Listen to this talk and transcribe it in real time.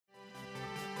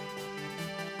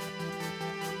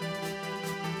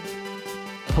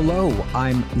Hello,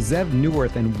 I'm Zev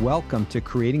Neuwirth, and welcome to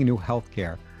Creating a New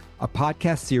Healthcare, a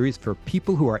podcast series for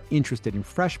people who are interested in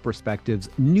fresh perspectives,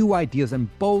 new ideas, and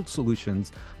bold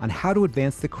solutions on how to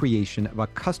advance the creation of a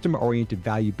customer-oriented,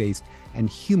 value-based, and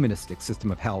humanistic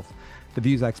system of health. The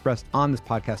views I expressed on this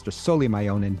podcast are solely my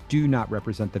own and do not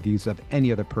represent the views of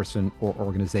any other person or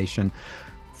organization.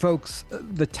 Folks,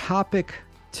 the topic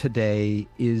today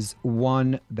is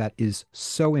one that is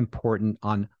so important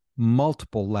on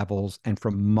multiple levels and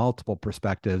from multiple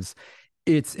perspectives.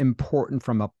 It's important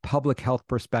from a public health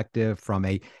perspective, from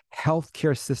a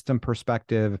healthcare system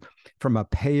perspective, from a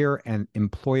payer and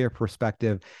employer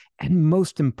perspective, and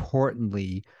most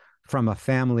importantly, from a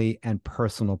family and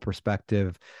personal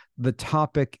perspective. The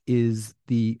topic is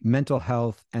the mental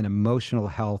health and emotional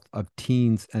health of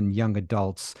teens and young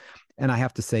adults. And I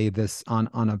have to say this on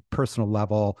a personal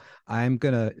level, I'm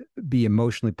going to be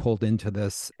emotionally pulled into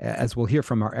this. As we'll hear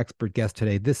from our expert guest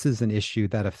today, this is an issue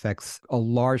that affects a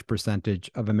large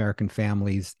percentage of American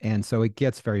families. And so it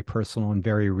gets very personal and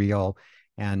very real.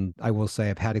 And I will say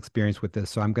I've had experience with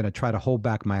this, so I'm going to try to hold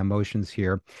back my emotions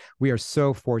here. We are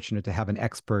so fortunate to have an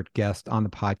expert guest on the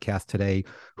podcast today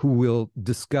who will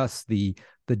discuss the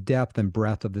depth and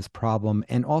breadth of this problem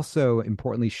and also,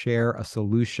 importantly, share a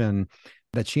solution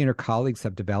that she and her colleagues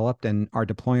have developed and are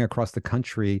deploying across the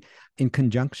country in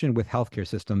conjunction with healthcare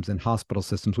systems and hospital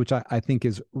systems, which I think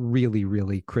is really,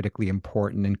 really critically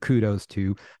important. And kudos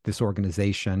to this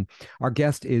organization. Our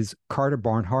guest is Carter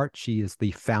Barnhart. She is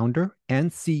the founder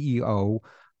and CEO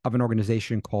of an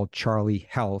organization called Charlie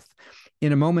Health.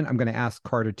 In a moment, I'm going to ask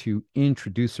Carter to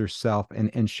introduce herself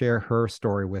and share her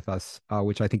story with us,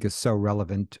 which I think is so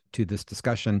relevant to this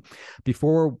discussion.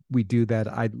 Before we do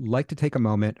that, I'd like to take a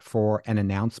moment for an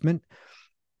announcement.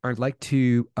 I'd like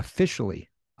to officially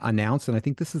announce, and I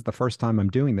think this is the first time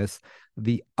I'm doing this,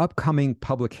 the upcoming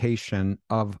publication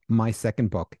of my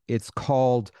second book. It's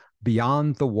called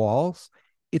Beyond the Walls.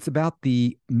 It's about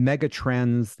the mega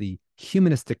trends, the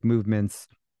humanistic movements,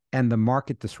 and the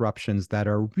market disruptions that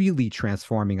are really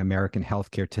transforming American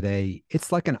healthcare today. It's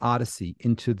like an odyssey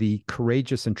into the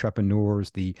courageous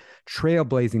entrepreneurs, the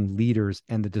trailblazing leaders,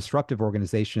 and the disruptive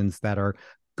organizations that are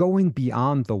going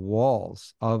beyond the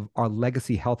walls of our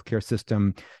legacy healthcare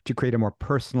system to create a more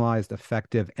personalized,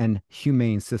 effective, and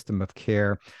humane system of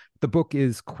care. The book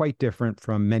is quite different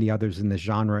from many others in the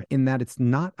genre in that it's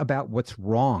not about what's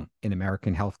wrong in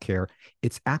American healthcare.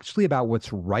 It's actually about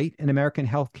what's right in American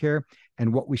healthcare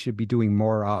and what we should be doing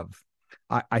more of.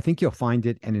 I think you'll find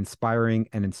it an inspiring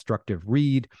and instructive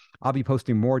read. I'll be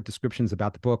posting more descriptions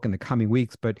about the book in the coming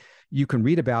weeks, but you can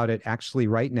read about it actually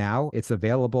right now. It's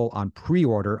available on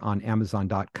pre-order on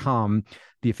Amazon.com.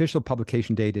 The official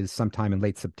publication date is sometime in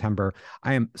late September.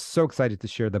 I am so excited to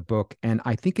share the book, and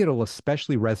I think it'll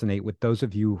especially resonate with those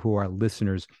of you who are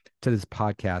listeners to this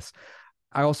podcast.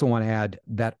 I also want to add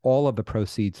that all of the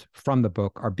proceeds from the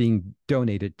book are being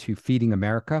donated to Feeding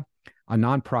America, a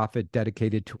nonprofit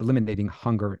dedicated to eliminating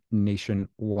hunger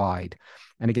nationwide.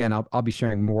 And again, I'll be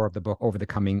sharing more of the book over the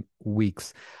coming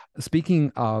weeks.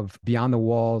 Speaking of beyond the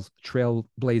walls,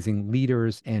 trailblazing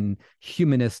leaders, and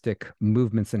humanistic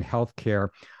movements in healthcare,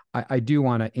 I do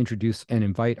want to introduce and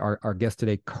invite our guest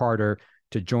today, Carter,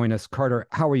 to join us. Carter,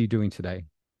 how are you doing today?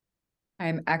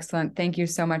 I'm excellent. Thank you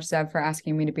so much, Zev, for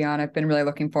asking me to be on. I've been really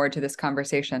looking forward to this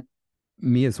conversation.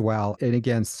 Me as well. And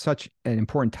again, such an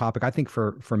important topic. I think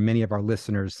for many of our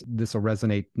listeners, this will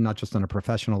resonate not just on a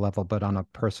professional level, but on a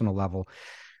personal level.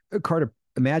 Carter,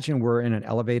 imagine we're in an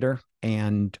elevator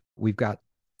and we've got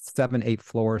 7, 8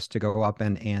 floors to go up.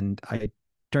 And I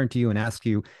turn to you and ask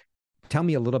you, tell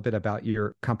me a little bit about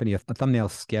your company, a thumbnail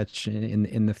sketch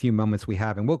in the few moments we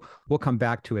have. And we'll come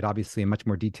back to it, obviously, in much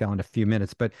more detail in a few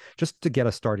minutes. But just to get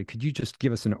us started, could you just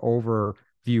give us an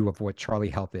overview of what Charlie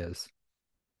Health is?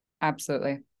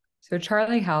 Absolutely. So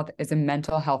Charlie Health is a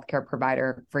mental health care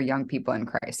provider for young people in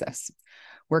crisis.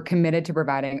 We're committed to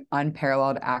providing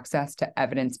unparalleled access to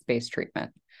evidence-based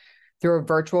treatment. Through a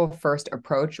virtual-first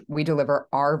approach, we deliver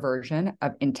our version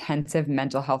of intensive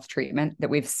mental health treatment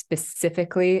that we've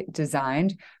specifically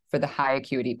designed for the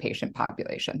high-acuity patient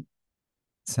population.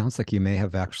 Sounds like you may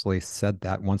have actually said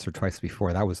that once or twice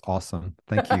before. That was awesome.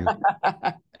 Thank you.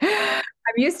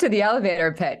 I'm used to the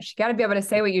elevator pitch. You got to be able to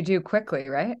say what you do quickly,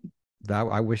 right?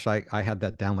 I wish I had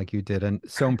that down like you did. And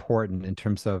so important in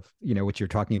terms of, what you're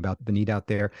talking about, the need out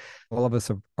there. All of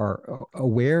us are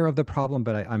aware of the problem,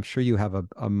 but I'm sure you have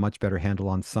a much better handle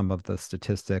on some of the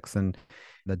statistics and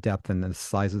the depth and the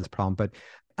size of this problem. But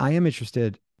I am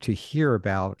interested to hear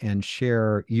about and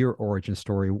share your origin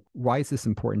story. Why is this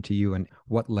important to you and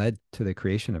what led to the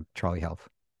creation of Charlie Health?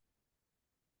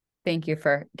 Thank you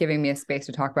for giving me a space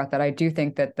to talk about that. I do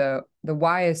think that the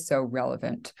why is so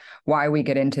relevant. Why we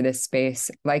get into this space,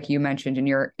 like you mentioned in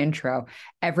your intro,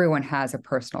 everyone has a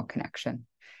personal connection.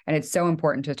 And it's so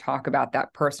important to talk about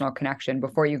that personal connection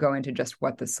before you go into just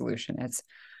what the solution is.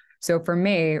 So for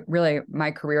me, really,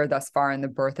 my career thus far in the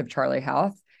birth of Charlie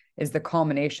Health is the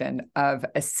culmination of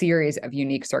a series of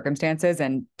unique circumstances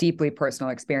and deeply personal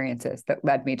experiences that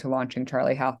led me to launching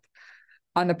Charlie Health.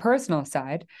 On the personal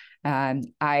side,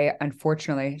 I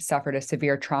unfortunately suffered a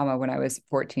severe trauma when I was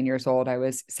 14 years old. I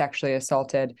was sexually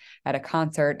assaulted at a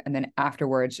concert and then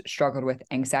afterwards struggled with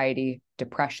anxiety,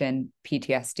 depression,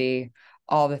 PTSD,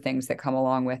 all the things that come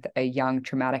along with a young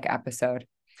traumatic episode.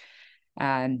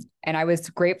 And I was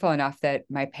grateful enough that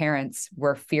my parents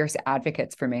were fierce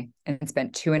advocates for me and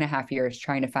spent 2.5 years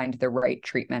trying to find the right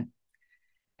treatment.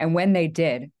 And when they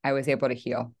did, I was able to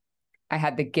heal. I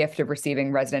had the gift of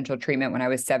receiving residential treatment when I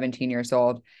was 17 years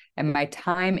old, and my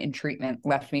time in treatment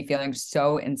left me feeling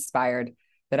so inspired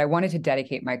that I wanted to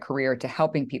dedicate my career to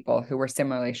helping people who were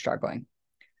similarly struggling.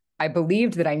 I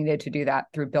believed that I needed to do that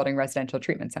through building residential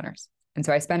treatment centers. And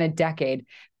so I spent a decade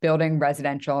building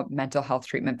residential mental health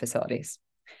treatment facilities.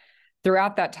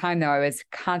 Throughout that time, though, I was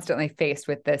constantly faced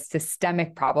with the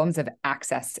systemic problems of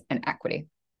access and equity.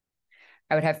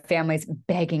 I would have families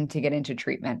begging to get into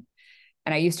treatment.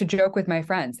 And I used to joke with my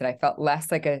friends that I felt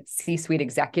less like a C-suite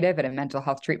executive at a mental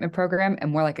health treatment program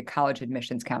and more like a college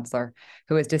admissions counselor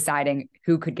who was deciding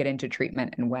who could get into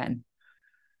treatment and when.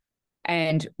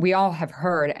 And we all have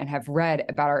heard and have read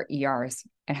about our ERs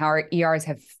and how our ERs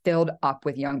have filled up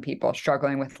with young people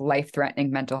struggling with life-threatening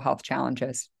mental health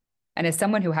challenges. And as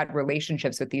someone who had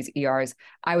relationships with these ERs,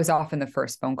 I was often the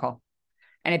first phone call.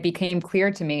 And it became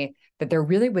clear to me that there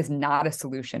really was not a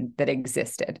solution that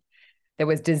existed that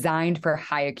was designed for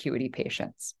high acuity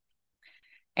patients.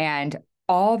 And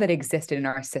all that existed in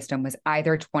our system was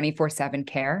either 24/7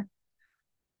 care,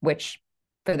 which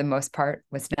for the most part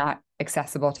was not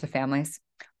accessible to families,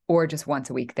 or just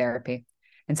once a week therapy.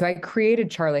 And so I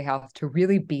created Charlie Health to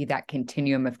really be that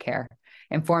continuum of care,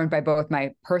 informed by both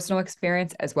my personal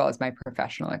experience as well as my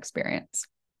professional experience.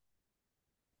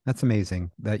 That's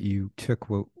amazing that you took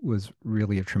what was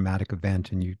really a traumatic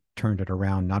event and you turned it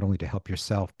around, not only to help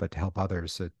yourself, but to help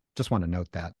others. So just want to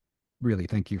note that. Really,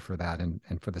 thank you for that and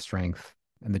for the strength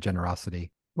and the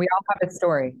generosity. We all have a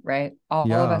story, right?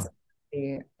 All of us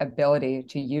Yeah. have the ability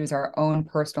to use our own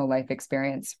personal life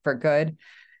experience for good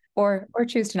or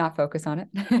choose to not focus on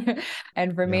it.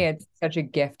 And for Yeah. me, it's such a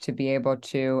gift to be able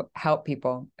to help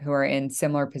people who are in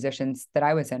similar positions that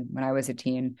I was in when I was a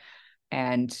teen.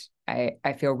 And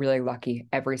I feel really lucky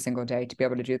every single day to be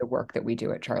able to do the work that we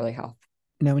do at Charlie Health.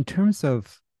 Now, in terms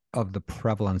of the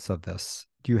prevalence of this,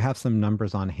 do you have some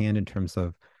numbers on hand in terms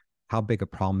of how big a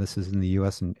problem this is in the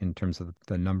US in terms of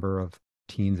the number of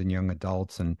teens and young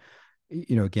adults? And,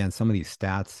 again, some of these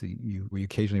stats we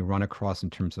occasionally run across in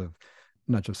terms of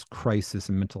not just crisis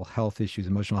and mental health issues,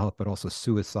 emotional health, but also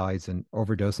suicides and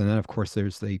overdose. And then, of course,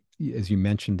 there's as you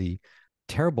mentioned, the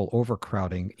terrible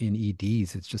overcrowding in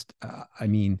EDs. It's just, I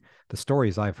mean, the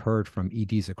stories I've heard from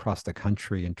EDs across the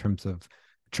country in terms of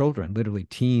children, literally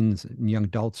teens and young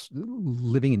adults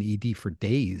living in ED for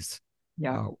days,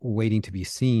 Yeah. waiting to be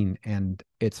seen. And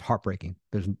it's heartbreaking.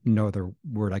 There's no other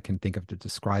word I can think of to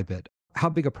describe it. How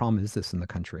big a problem is this in the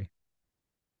country?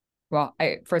 Well,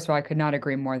 first of all, I could not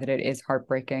agree more that it is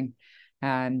heartbreaking.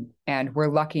 And we're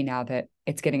lucky now that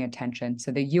it's getting attention.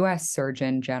 So the US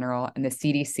Surgeon General and the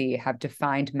CDC have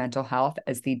defined mental health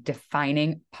as the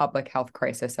defining public health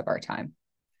crisis of our time.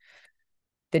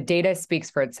 The data speaks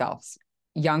for itself.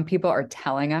 Young people are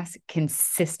telling us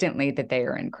consistently that they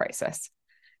are in crisis.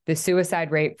 The suicide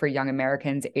rate for young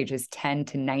Americans ages 10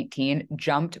 to 19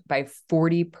 jumped by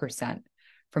 40%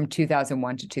 from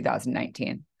 2001 to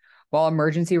 2019, while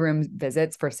emergency room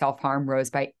visits for self-harm rose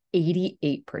by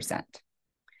 88%.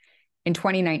 In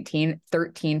 2019,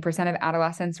 13% of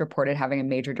adolescents reported having a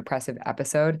major depressive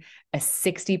episode, a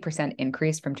 60%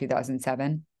 increase from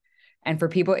 2007. And for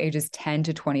people ages 10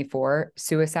 to 24,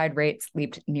 suicide rates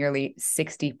leaped nearly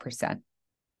 60%.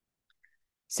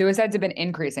 Suicides have been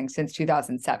increasing since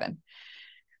 2007,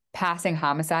 passing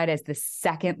homicide as the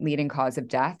second leading cause of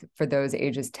death for those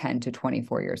ages 10 to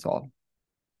 24 years old.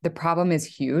 The problem is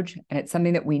huge, and it's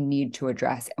something that we need to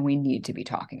address and we need to be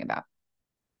talking about.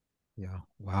 Yeah.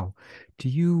 Wow. Do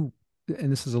you,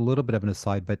 and this is a little bit of an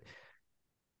aside, but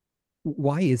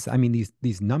why is, I mean,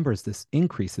 these numbers, this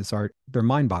increases they're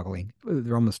mind-boggling.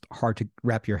 They're almost hard to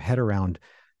wrap your head around.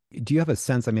 Do you have a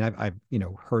sense? I mean, I've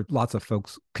heard lots of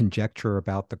folks conjecture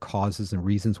about the causes and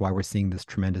reasons why we're seeing this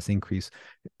tremendous increase.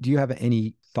 Do you have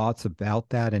any thoughts about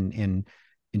that? And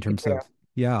in terms of,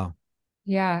 yeah.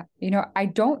 Yeah. I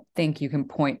don't think you can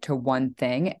point to one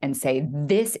thing and say,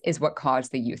 this is what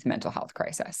caused the youth mental health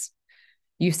crisis.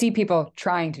 You see people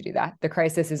trying to do that. The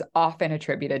crisis is often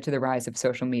attributed to the rise of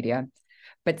social media,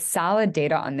 but solid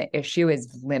data on the issue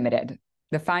is limited.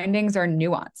 The findings are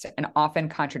nuanced and often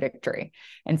contradictory,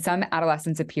 and some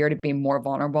adolescents appear to be more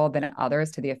vulnerable than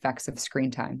others to the effects of screen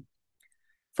time.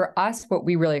 For us, what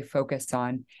we really focus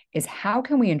on is how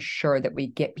can we ensure that we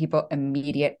get people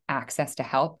immediate access to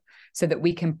help so that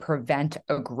we can prevent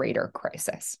a greater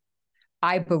crisis.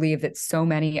 I believe that so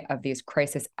many of these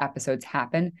crisis episodes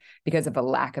happen because of a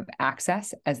lack of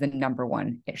access as the number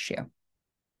one issue.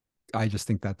 I just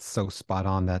think that's so spot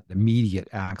on, that immediate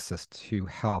access to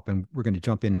help. And we're going to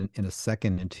jump in a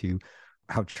second into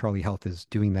how Charlie Health is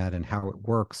doing that and how it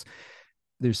works.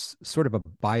 There's sort of a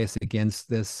bias against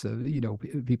this.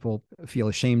 People feel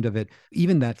ashamed of it.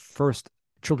 Even that first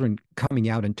children coming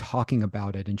out and talking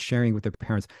about it and sharing with their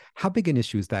parents, how big an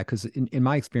issue is that? Because in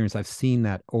my experience, I've seen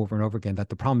that over and over again, that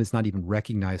the problem is not even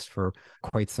recognized for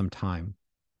quite some time.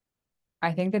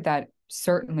 I think that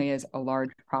certainly is a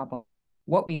large problem.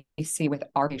 What we see with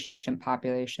our patient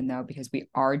population, though, because we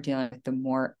are dealing with the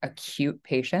more acute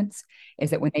patients, is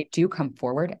that when they do come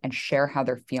forward and share how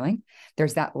they're feeling,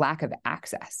 there's that lack of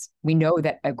access. We know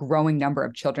that a growing number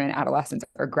of children and adolescents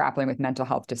are grappling with mental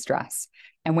health distress.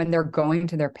 And when they're going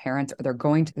to their parents or they're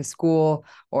going to the school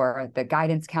or the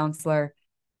guidance counselor,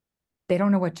 they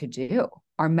don't know what to do.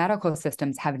 Our medical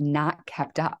systems have not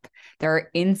kept up. There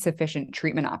are insufficient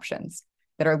treatment options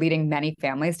that are leading many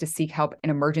families to seek help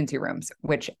in emergency rooms,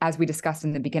 which, as we discussed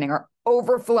in the beginning, are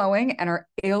overflowing and are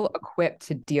ill-equipped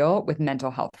to deal with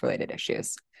mental health-related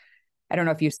issues. I don't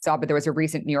know if you saw, but there was a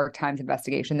recent New York Times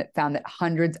investigation that found that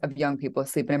hundreds of young people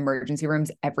sleep in emergency rooms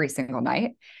every single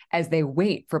night as they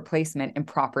wait for placement in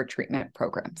proper treatment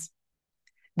programs.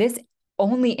 This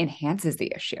only enhances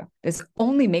the issue. This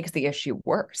only makes the issue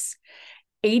worse.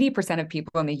 80% of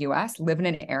people in the US live in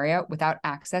an area without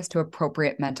access to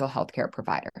appropriate mental health care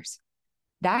providers.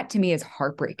 That to me is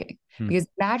heartbreaking because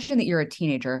imagine that you're a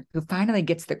teenager who finally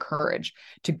gets the courage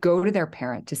to go to their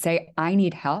parent to say, I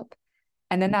need help.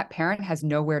 And then that parent has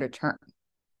nowhere to turn.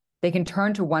 They can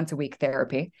turn to once a week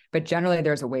therapy, but generally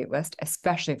there's a wait list,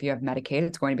 especially if you have Medicaid,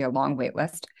 it's going to be a long wait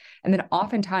list. And then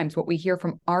oftentimes what we hear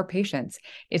from our patients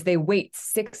is they wait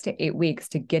 6 to 8 weeks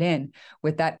to get in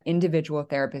with that individual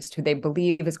therapist who they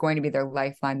believe is going to be their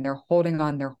lifeline. They're holding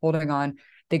on.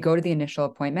 They go to the initial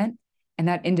appointment and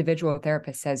that individual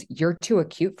therapist says, you're too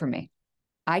acute for me.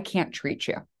 I can't treat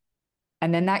you.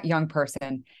 And then that young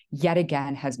person yet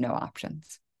again has no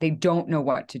options. They don't know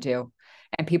what to do.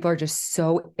 And people are just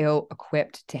so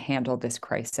ill-equipped to handle this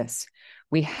crisis.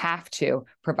 We have to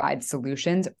provide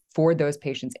solutions for those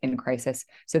patients in crisis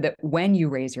so that when you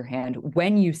raise your hand,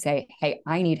 when you say, hey,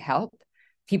 I need help,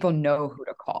 people know who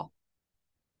to call.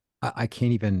 I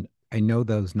can't even, I know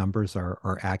those numbers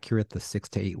are accurate, the 6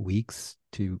 to 8 weeks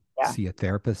to see a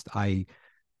therapist.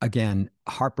 Again,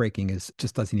 heartbreaking is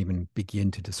just doesn't even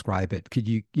begin to describe it. Could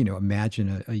you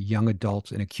imagine a young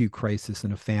adult in acute crisis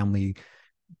in a family?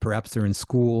 Perhaps they're in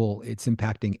school. It's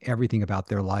impacting everything about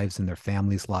their lives and their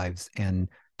families' lives. And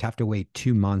to have to wait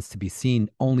 2 months to be seen,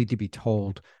 only to be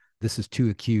told this is too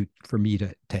acute for me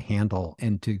to handle,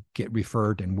 and to get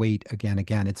referred and wait again.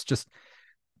 It's just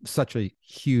such a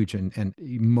huge and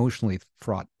emotionally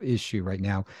fraught issue right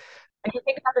now. And you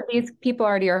think about that these people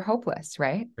already are hopeless,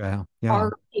 right? Yeah.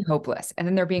 Already hopeless. And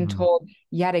then they're being told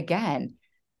yet again,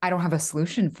 I don't have a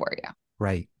solution for you.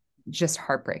 Right. Just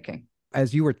heartbreaking.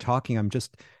 As you were talking, I'm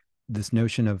just, this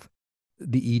notion of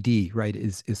the ED, right,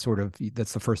 is sort of,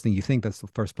 that's the first thing you think, that's the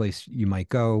first place you might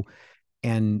go.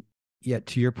 And yet,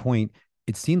 to your point,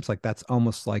 it seems like that's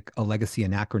almost like a legacy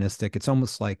anachronistic. It's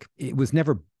almost like it was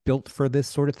never built for this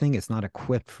sort of thing. It's not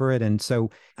equipped for it. And so,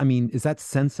 I mean, is that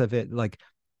sense of it like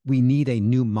we need a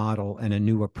new model and a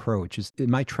new approach?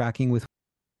 Am I tracking with?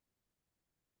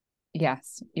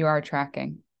 Yes, you are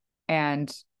tracking.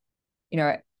 And,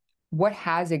 what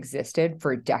has existed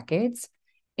for decades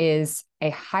is a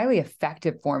highly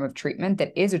effective form of treatment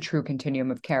that is a true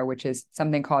continuum of care, which is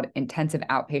something called intensive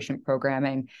outpatient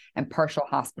programming and partial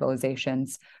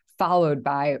hospitalizations, followed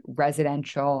by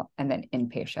residential and then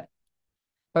inpatient.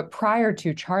 But prior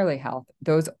to Charlie Health,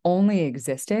 those only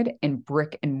existed in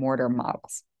brick and mortar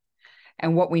models.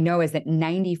 And what we know is that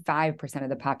 95% of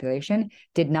the population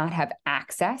did not have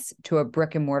access to a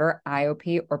brick and mortar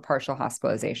IOP or partial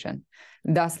hospitalization,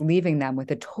 thus leaving them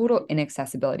with a total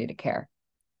inaccessibility to care.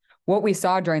 What we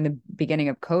saw during the beginning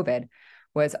of COVID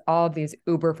was all of these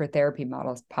Uber for therapy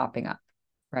models popping up,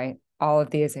 right? All of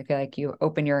these, I feel like you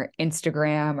open your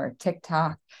Instagram or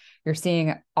TikTok, you're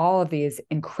seeing all of these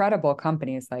incredible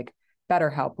companies like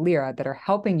BetterHelp, Lyra, that are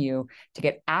helping you to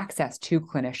get access to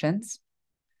clinicians,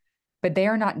 but they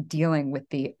are not dealing with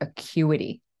the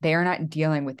acuity. They are not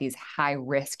dealing with these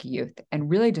high-risk youth. And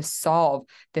really, to solve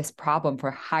this problem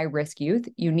for high-risk youth,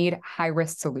 you need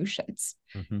high-risk solutions.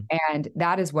 Mm-hmm. And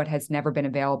that is what has never been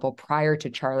available prior to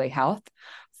Charlie Health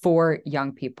for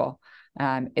young people,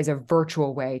 is a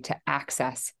virtual way to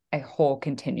access a whole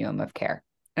continuum of care.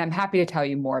 And I'm happy to tell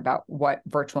you more about what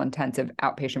virtual intensive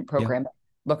outpatient program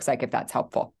looks like, if that's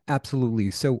helpful. Absolutely.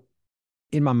 So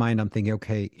in my mind, I'm thinking,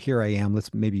 okay, here I am.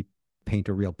 Let's maybe paint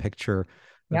a real picture,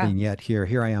 a vignette here.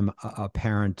 Here I am, a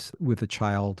parent with a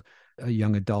child, a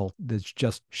young adult that's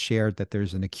just shared that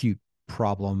there's an acute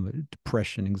problem,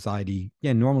 depression, anxiety.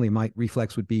 Yeah, normally my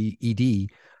reflex would be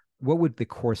ED. What would the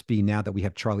course be now that we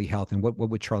have Charlie Health, and what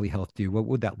would Charlie Health do? What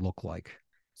would that look like?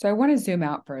 So I want to zoom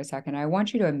out for a second. I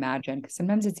want you to imagine, because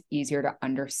sometimes it's easier to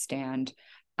understand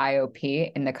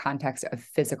IOP in the context of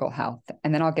physical health.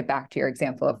 And then I'll get back to your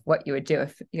example of what you would do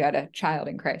if you had a child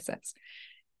in crisis.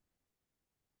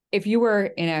 If you were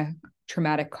in a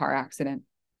traumatic car accident,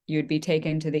 you would be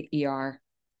taken to the ER.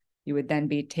 You would then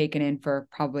be taken in for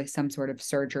probably some sort of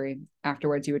surgery.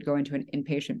 Afterwards, you would go into an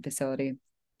inpatient facility.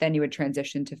 Then you would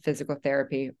transition to physical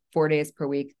therapy 4 days per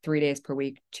week, 3 days per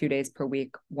week, 2 days per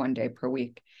week, 1 day per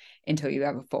week, until you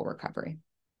have a full recovery.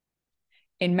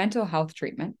 In mental health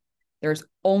treatment, there's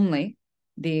only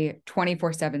the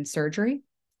 24/7 surgery,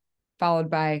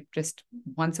 followed by just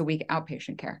once a week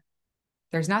outpatient care.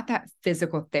 There's not that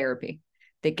physical therapy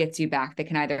that gets you back that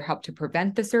can either help to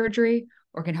prevent the surgery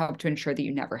or can help to ensure that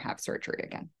you never have surgery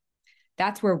again.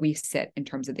 That's where we sit in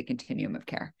terms of the continuum of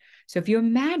care. So if you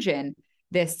imagine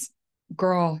this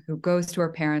girl who goes to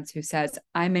her parents who says,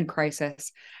 I'm in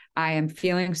crisis, I am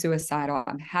feeling suicidal,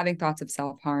 I'm having thoughts of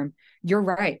self-harm, you're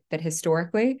right that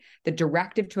historically, the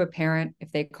directive to a parent,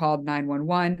 if they called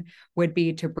 911, would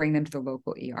be to bring them to the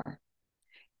local ER.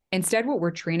 Instead, what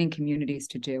we're training communities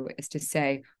to do is to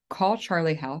say, call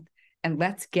Charlie Health and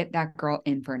let's get that girl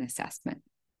in for an assessment.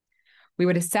 We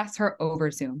would assess her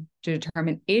over Zoom to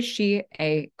determine, is she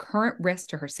a current risk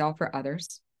to herself or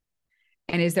others?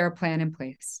 And is there a plan in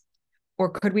place? Or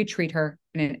could we treat her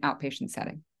in an outpatient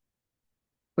setting?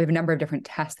 We have a number of different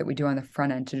tests that we do on the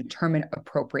front end to determine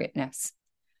appropriateness.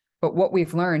 But what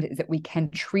we've learned is that we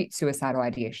can treat suicidal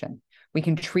ideation. We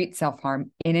can treat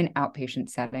self-harm in an outpatient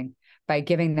setting by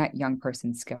giving that young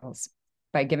person skills,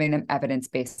 by giving them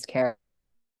evidence-based care,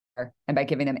 and by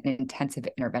giving them an intensive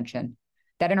intervention.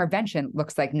 That intervention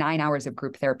looks like 9 hours of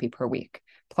group therapy per week,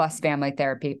 plus family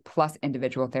therapy, plus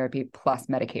individual therapy, plus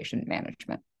medication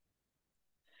management.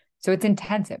 So it's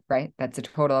intensive, right? That's a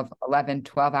total of 11,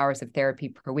 12 hours of therapy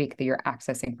per week that you're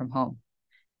accessing from home.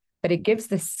 But it gives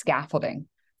the scaffolding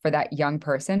for that young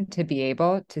person to be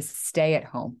able to stay at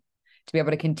home, to be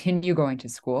able to continue going to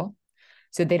school,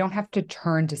 so they don't have to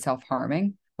turn to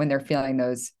self-harming when they're feeling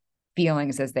those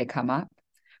feelings as they come up.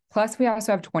 Plus, we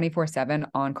also have 24/7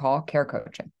 on-call care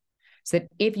coaching. So that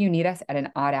if you need us at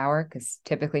an odd hour, because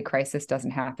typically crisis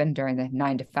doesn't happen during the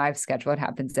 9 to 5 schedule, it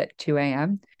happens at 2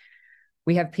 a.m.,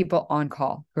 we have people on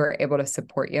call who are able to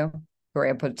support you, who are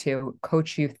able to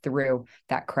coach you through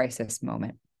that crisis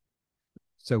moment.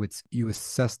 So it's you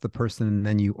assess the person and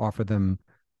then you offer them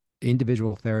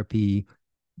individual therapy,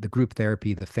 the group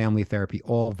therapy, the family therapy,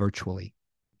 all virtually.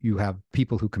 You have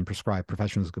people who can prescribe,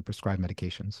 professionals who can prescribe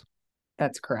medications.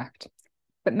 That's correct.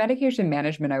 But medication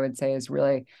management, I would say, is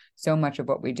really so much of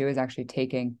what we do is actually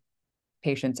taking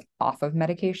patients off of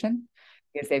medication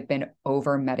because they've been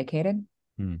over-medicated.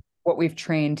 What we've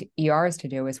trained ERs to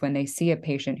do is when they see a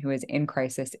patient who is in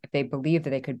crisis, if they believe that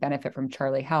they could benefit from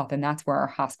Charlie Health, and that's where our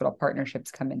hospital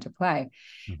partnerships come into play,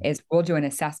 is we'll do an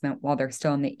assessment while they're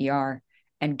still in the ER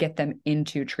and get them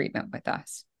into treatment with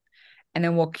us. And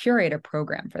then we'll curate a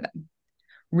program for them.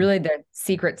 Really, the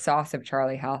secret sauce of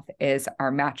Charlie Health is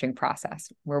our matching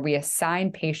process, where we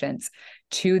assign patients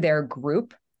to their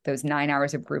group, those 9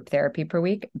 hours of group therapy per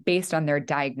week, based on their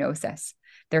diagnosis,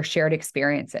 their shared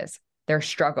experiences, their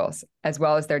struggles, as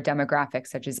well as their demographics,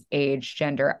 such as age,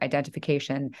 gender,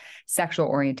 identification, sexual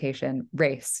orientation,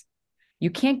 race.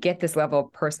 You can't get this level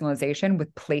of personalization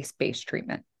with place-based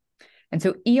treatment. And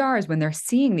so ERs, when they're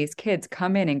seeing these kids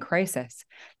come in crisis,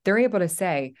 they're able to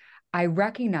say, I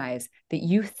recognize that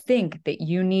you think that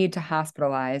you need to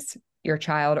hospitalize your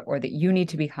child or that you need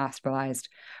to be hospitalized,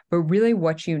 but really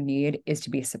what you need is to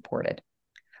be supported.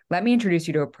 Let me introduce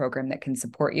you to a program that can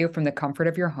support you from the comfort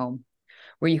of your home,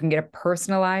 where you can get a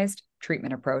personalized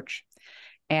treatment approach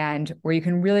and where you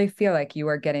can really feel like you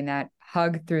are getting that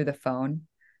hug through the phone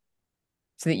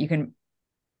so that you can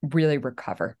really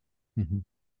recover.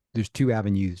 There's two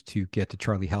avenues to get to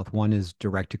Charlie Health. One is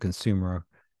direct to consumer.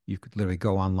 You could literally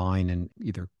go online and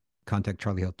either contact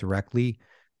Charlie Health directly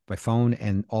by phone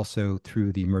and also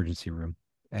through the emergency room.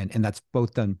 And that's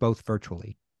both done both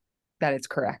virtually. That is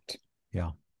correct.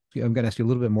 Yeah. I'm going to ask you a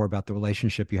little bit more about the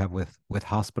relationship you have with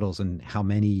hospitals and how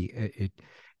many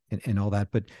and all that.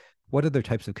 But what other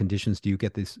types of conditions do you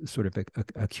get these sort of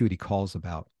acuity calls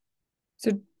about?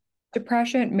 So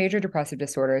depression, major depressive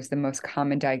disorder is the most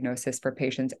common diagnosis for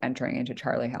patients entering into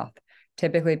Charlie Health.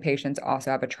 Typically, patients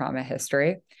also have a trauma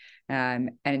history.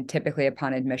 And typically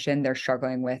upon admission, they're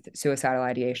struggling with suicidal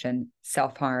ideation,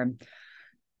 self-harm,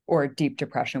 or deep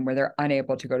depression where they're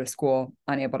unable to go to school,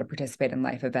 unable to participate in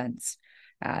life events.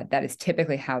 That is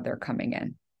typically how they're coming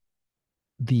in.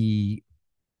 The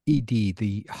ED,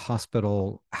 the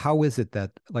hospital, how is it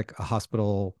that like a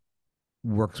hospital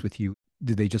works with you?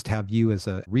 Do they just have you as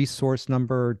a resource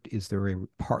number? Is there a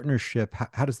partnership?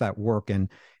 How does that work? And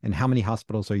how many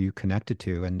hospitals are you connected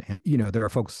to? And you know, there are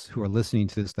folks who are listening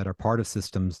to this that are part of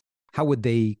systems. How would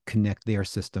they connect their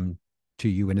system to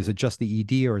you? And is it just the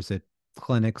ED or is it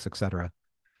clinics, et cetera?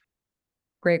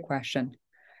 Great question.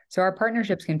 So our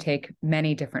partnerships can take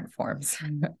many different forms.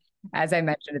 As I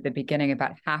mentioned at the beginning,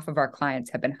 about half of our clients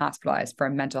have been hospitalized for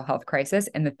a mental health crisis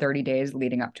in the 30 days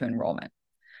leading up to enrollment.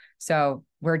 So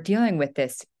we're dealing with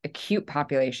this acute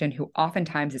population who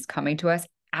oftentimes is coming to us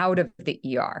out of the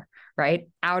ER, right?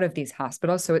 Out of these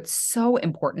hospitals. So it's so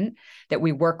important that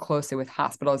we work closely with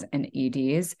hospitals and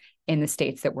EDs in the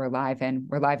states that we're live in.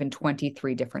 We're live in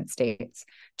 23 different states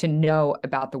to know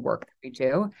about the work that we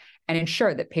do and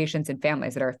ensure that patients and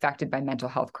families that are affected by mental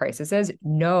health crises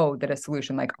know that a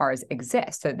solution like ours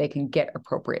exists so that they can get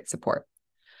appropriate support.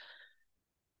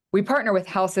 We partner with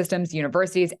health systems,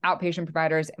 universities, outpatient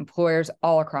providers, employers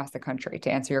all across the country to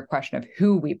answer your question of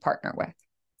who we partner with.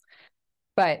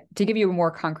 But to give you a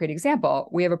more concrete example,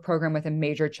 we have a program with a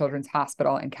major children's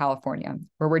hospital in California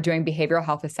where we're doing behavioral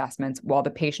health assessments while the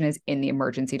patient is in the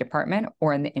emergency department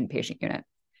or in the inpatient unit.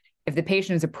 If the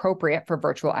patient is appropriate for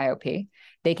virtual IOP,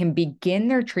 they can begin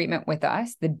their treatment with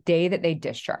us the day that they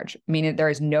discharge, meaning there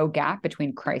is no gap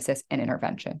between crisis and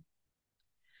intervention.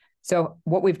 So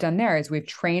what we've done there is we've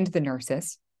trained the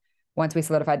nurses. Once we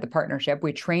solidified the partnership,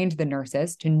 we trained the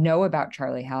nurses to know about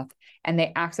Charlie Health, and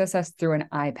they access us through an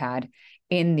iPad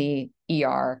in the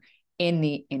ER, in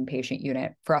the inpatient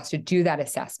unit for us to do that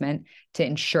assessment to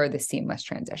ensure the seamless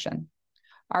transition.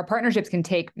 Our partnerships can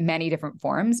take many different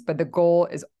forms, but the goal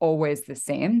is always the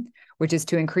same, which is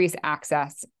to increase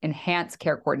access, enhance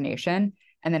care coordination,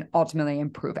 and then ultimately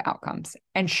improve outcomes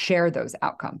and share those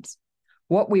outcomes.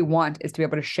 What we want is to be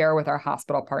able to share with our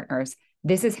hospital partners,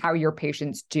 this is how your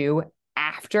patients do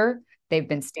after they've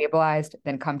been stabilized,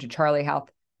 then come to Charlie Health,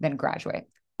 then graduate.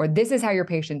 Or this is how your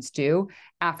patients do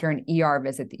after an ER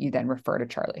visit that you then refer to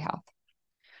Charlie Health.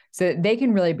 So that they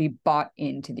can really be bought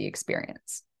into the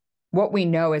experience. What we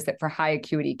know is that for high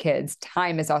acuity kids,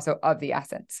 time is also of the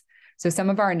essence. So some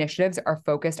of our initiatives are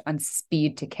focused on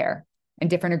speed to care and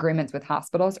different agreements with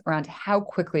hospitals around how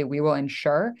quickly we will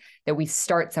ensure that we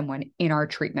start someone in our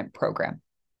treatment program.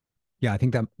 Yeah, I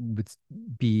think that would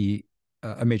be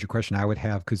a major question I would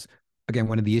have because, again,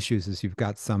 one of the issues is you've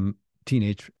got some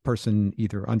teenage person,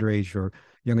 either underage or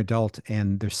young adult,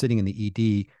 and they're sitting in the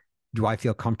ED. Do I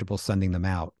feel comfortable sending them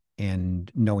out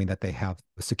and knowing that they have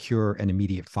a secure and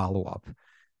immediate follow-up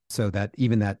so that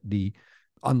even that the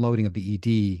unloading of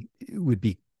the ED would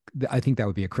be, I think that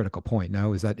would be a critical point.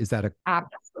 No, is that a,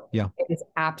 Absolutely. yeah. It is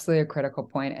absolutely a critical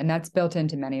point. And that's built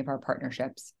into many of our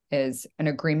partnerships is an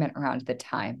agreement around the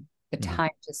time Mm-hmm.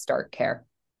 to start care.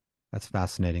 That's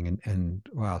fascinating and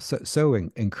wow, so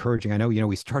encouraging. I know,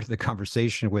 we started the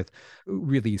conversation with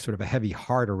really sort of a heavy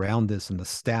heart around this and the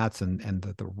stats and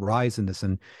the rise in this.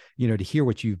 And, to hear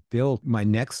what you've built, my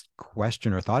next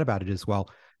question or thought about it is, well,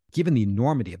 given the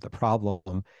enormity of the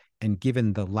problem and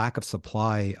given the lack of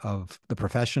supply of the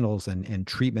professionals and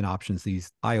treatment options,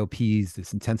 these IOPs,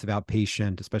 this intensive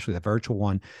outpatient, especially the virtual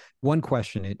one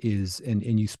question it is, and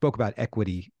you spoke about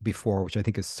equity before, which I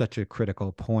think is such a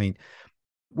critical point.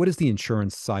 What is the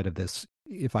insurance side of this?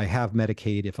 If I have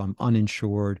Medicaid, if I'm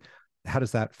uninsured, how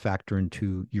does that factor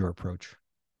into your approach?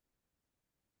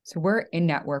 So we're in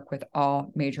network with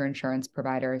all major insurance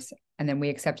providers, and then we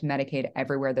accept Medicaid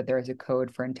everywhere that there is a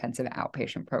code for intensive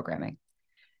outpatient programming.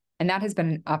 And that has been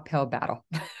an uphill battle.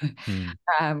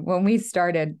 Hmm. When we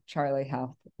started Charlie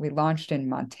Health, we launched in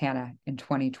Montana in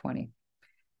 2020.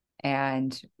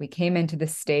 And we came into the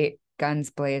state guns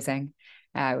blazing.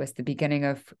 It was the beginning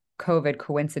of COVID,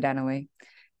 coincidentally,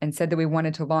 and said that we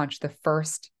wanted to launch the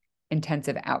first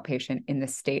intensive outpatient in the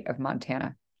state of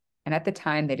Montana. And at the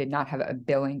time, they did not have a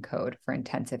billing code for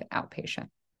intensive outpatient.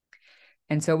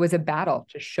 And so it was a battle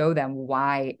to show them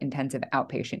why intensive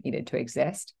outpatient needed to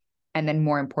exist. And then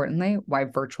more importantly, why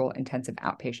virtual intensive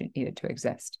outpatient needed to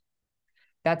exist.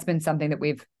 That's been something that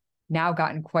we've now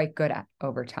gotten quite good at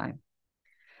over time.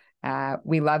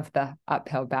 We love the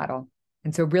uphill battle.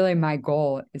 And so really my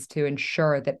goal is to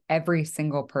ensure that every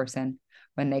single person,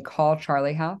 when they call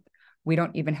Charlie Health, we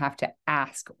don't even have to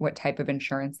ask what type of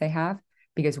insurance they have,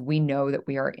 because we know that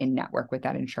we are in network with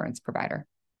that insurance provider.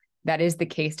 That is the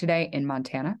case today in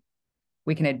Montana.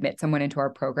 We can admit someone into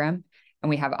our program, and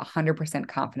we have 100%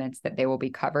 confidence that they will be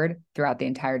covered throughout the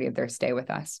entirety of their stay with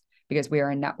us, because we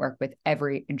are in network with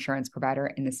every insurance provider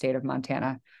in the state of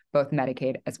Montana, both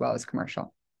Medicaid as well as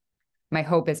commercial. My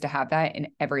hope is to have that in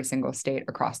every single state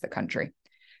across the country,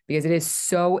 because it is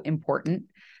so important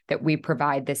that we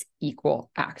provide this equal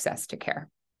access to care.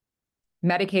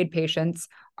 Medicaid patients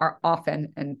are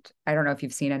often, and I don't know if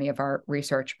you've seen any of our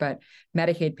research, but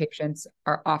Medicaid patients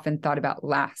are often thought about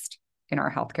last in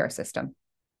our healthcare system.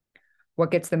 What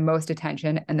gets the most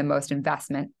attention and the most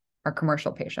investment are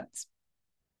commercial patients.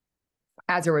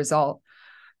 As a result,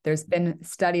 there's been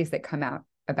studies that come out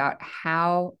about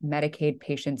how Medicaid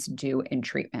patients do in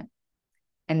treatment.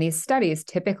 And these studies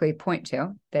typically point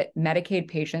to that Medicaid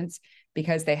patients,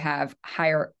 because they have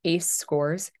higher ACE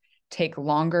scores, take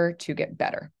longer to get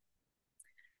better.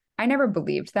 I never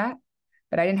believed that,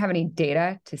 but I didn't have any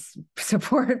data to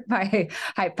support my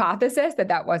hypothesis that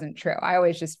that wasn't true. I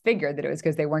always just figured that it was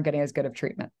because they weren't getting as good of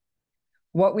treatment.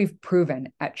 What we've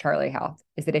proven at Charlie Health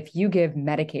is that if you give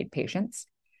Medicaid patients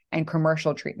and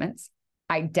commercial treatments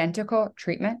identical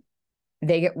treatment,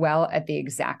 they get well at the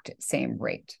exact same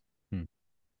rate.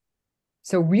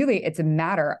 So really, it's a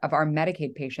matter of our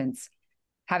Medicaid patients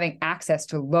having access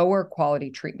to lower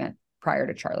quality treatment prior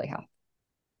to Charlie Health.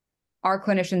 Our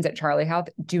clinicians at Charlie Health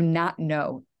do not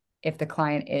know if the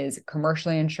client is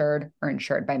commercially insured or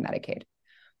insured by Medicaid.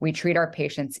 We treat our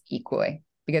patients equally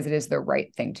because it is the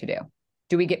right thing to do.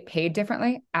 Do we get paid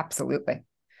differently? Absolutely.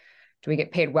 Do we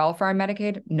get paid well for our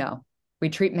Medicaid? No. We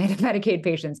treat Medicaid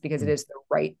patients because it is the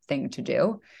right thing to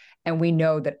do. And we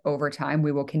know that over time,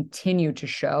 we will continue to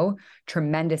show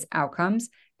tremendous outcomes.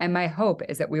 And my hope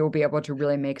is that we will be able to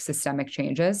really make systemic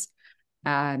changes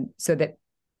so that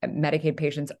Medicaid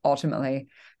patients ultimately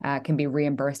can be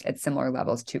reimbursed at similar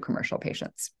levels to commercial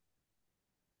patients.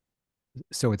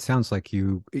 So it sounds like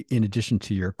you, in addition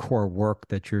to your core work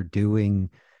that you're doing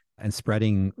and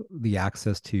spreading the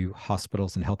access to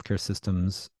hospitals and healthcare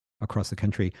systems across the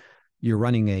country, you're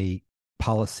running a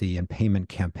policy and payment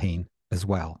campaign as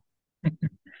well.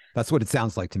 That's what it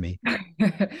sounds like to me.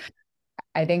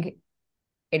 I think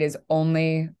it is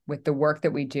only with the work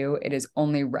that we do, it is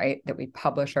only right that we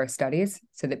publish our studies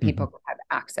so that people can have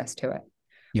access to it.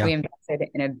 Yeah. We invested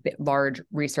in a large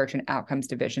research and outcomes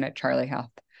division at Charlie Health.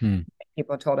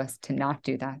 People told us to not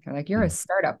do that. They're like, you're a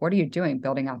startup. What are you doing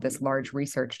building out this large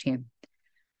research team?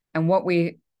 And what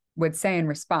we would say in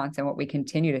response, and what we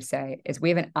continue to say, is we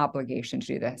have an obligation to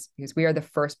do this because we are the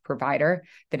first provider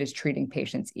that is treating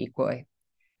patients equally.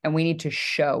 And we need to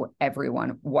show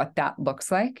everyone what that looks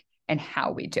like and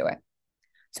how we do it.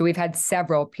 So we've had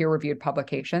several peer-reviewed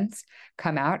publications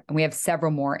come out, and we have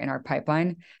several more in our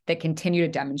pipeline that continue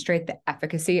to demonstrate the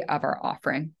efficacy of our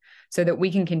offering so that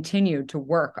we can continue to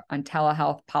work on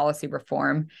telehealth policy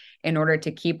reform in order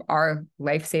to keep our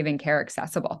life-saving care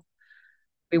accessible.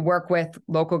 We work with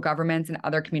local governments and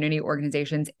other community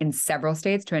organizations in several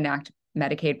states to enact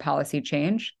Medicaid policy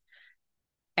change.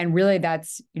 And really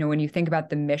that's, when you think about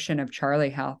the mission of Charlie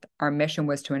Health, our mission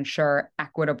was to ensure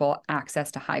equitable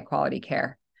access to high quality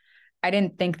care. I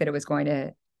didn't think that it was going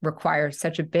to require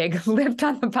such a big lift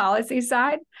on the policy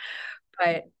side,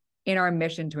 but in our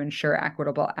mission to ensure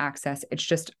equitable access,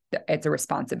 it's a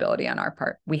responsibility on our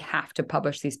part. We have to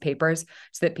publish these papers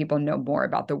so that people know more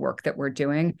about the work that we're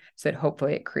doing, so that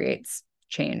hopefully it creates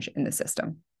change in the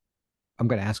system. I'm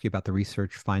going to ask you about the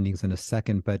research findings in a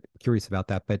second, but curious about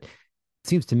that. But it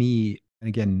seems to me, and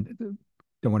again,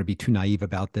 don't want to be too naive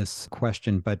about this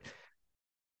question, but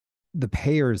the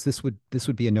payers, this would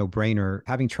be a no-brainer.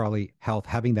 Having Charlie Health,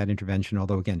 having that intervention,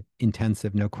 although again,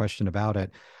 intensive, no question about it,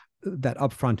 that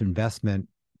upfront investment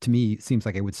to me seems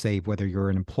like it would save, whether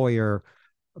you're an employer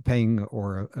paying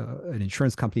or an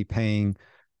insurance company paying,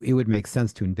 it would make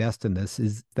sense to invest in this.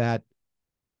 Is that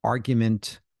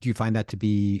argument, do you find that to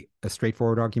be a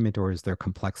straightforward argument, or is there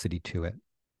complexity to it?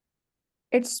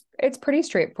 It's pretty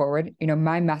straightforward.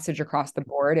 My message across the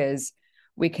board is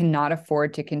we cannot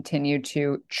afford to continue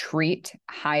to treat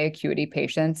high acuity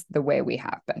patients the way we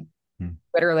have been.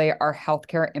 Literally, our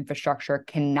healthcare infrastructure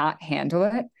cannot handle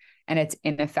it, and it's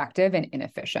ineffective and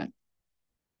inefficient.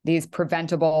 These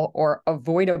preventable or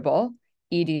avoidable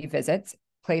ED visits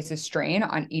place a strain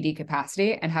on ED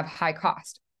capacity and have high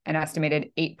cost, an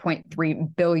estimated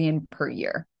 8.3 billion per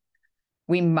year.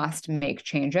 We must make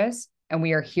changes, and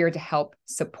we are here to help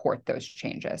support those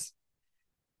changes.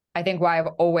 I think why I've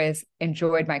always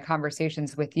enjoyed my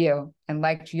conversations with you and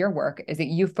liked your work is that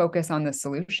you focus on the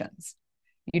solutions.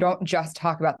 You don't just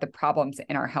talk about the problems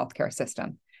in our healthcare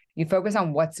system. You focus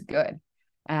on what's good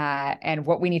and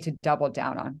what we need to double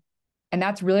down on. And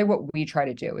that's really what we try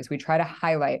to do, is we try to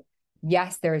highlight,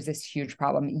 yes, there is this huge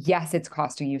problem. Yes, it's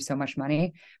costing you so much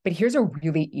money, but here's a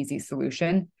really easy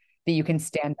solution that you can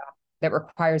stand up that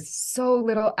requires so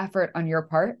little effort on your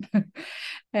part.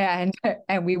 and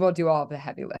we will do all of the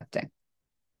heavy lifting.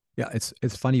 Yeah, it's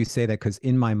funny you say that, because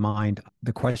in my mind,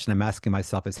 the question I'm asking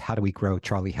myself is, how do we grow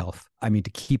Charlie Health? I mean,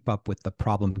 to keep up with the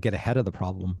problem, get ahead of the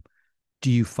problem. Do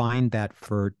you find that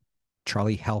for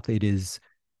Charlie Health, it is,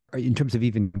 in terms of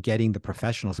even getting the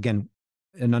professionals, again,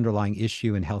 an underlying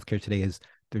issue in healthcare today is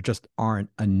there just aren't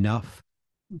enough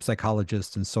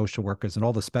psychologists and social workers and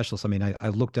all the specialists. I mean, I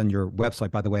looked on your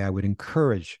website, by the way. I would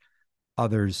encourage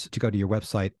others to go to your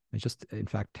website. I just, in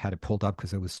fact, had it pulled up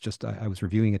because it was just, I was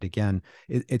reviewing it again.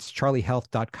 It's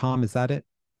charliehealth.com. Is that it?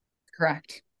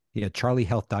 Correct. Yeah,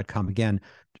 charliehealth.com. Again,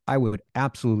 I would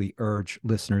absolutely urge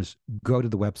listeners, go to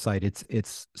the website.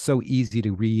 It's so easy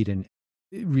to read, and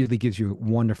it really gives you a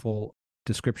wonderful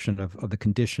description of the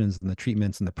conditions and the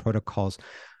treatments and the protocols.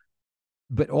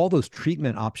 But all those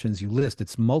treatment options you list,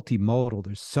 it's multimodal.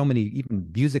 There's so many,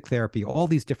 even music therapy, all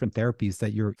these different therapies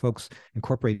that your folks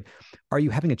incorporate. Are you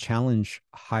having a challenge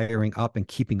hiring up and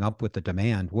keeping up with the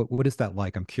demand? What is that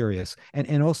like? I'm curious.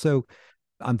 And also,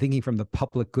 I'm thinking from the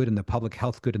public good and the public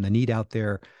health good and the need out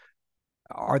there.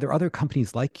 Are there other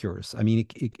companies like yours? I mean,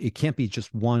 it can't be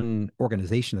just one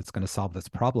organization that's going to solve this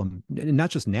problem, not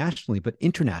just nationally, but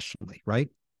internationally, right?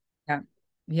 Yeah.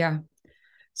 Yeah.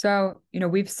 So,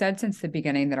 we've said since the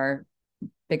beginning that our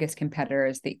biggest competitor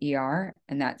is the ER,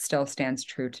 and that still stands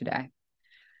true today.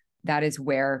 That is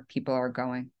where people are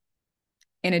going.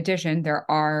 In addition, there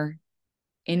are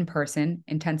in-person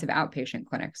intensive outpatient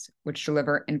clinics, which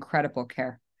deliver incredible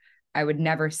care. I would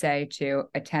never say to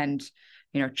attend,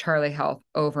 Charlie Health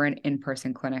over an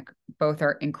in-person clinic. Both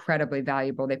are incredibly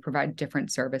valuable. They provide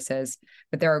different services,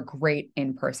 but there are great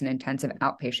in-person intensive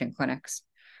outpatient clinics.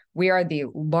 We are the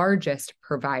largest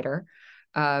provider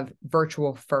of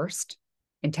virtual first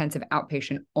intensive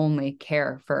outpatient only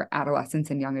care for adolescents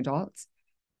and young adults.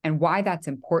 And why that's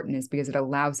important is because it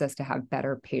allows us to have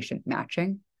better patient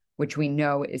matching, which we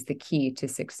know is the key to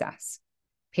success.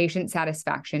 Patient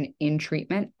satisfaction in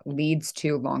treatment leads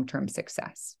to long-term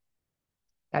success.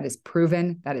 That is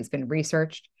proven, that has been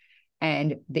researched.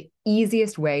 And the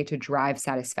easiest way to drive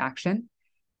satisfaction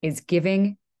is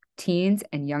giving teens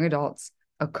and young adults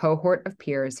a cohort of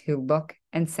peers who look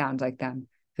and sound like them,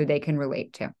 who they can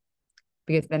relate to,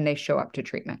 because then they show up to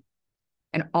treatment.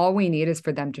 And all we need is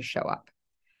for them to show up.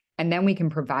 And then we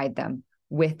can provide them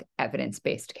with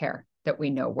evidence-based care that we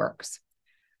know works.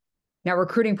 Now,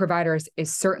 recruiting providers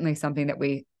is certainly something that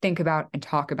we think about and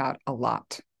talk about a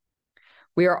lot.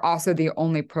 We are also the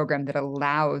only program that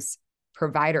allows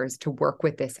providers to work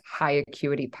with this high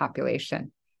acuity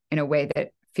population in a way that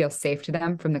feels safe to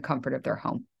them from the comfort of their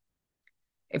home.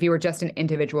 If you were just an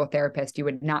individual therapist, you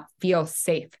would not feel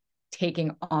safe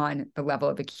taking on the level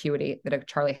of acuity that a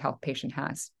Charlie Health patient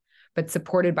has. But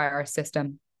supported by our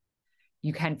system,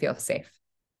 you can feel safe.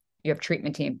 You have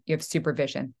treatment team, you have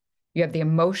supervision, you have the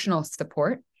emotional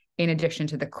support in addition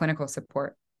to the clinical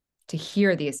support to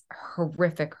hear these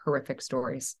horrific, horrific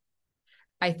stories.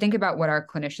 I think about what our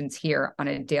clinicians hear on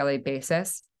a daily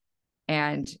basis,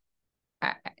 and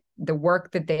the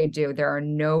work that they do, there are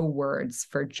no words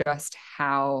for just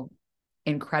how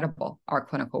incredible our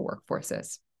clinical workforce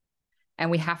is.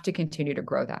 And we have to continue to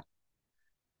grow that.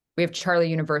 We have Charlie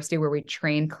University, where we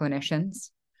train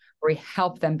clinicians, where we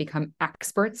help them become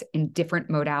experts in different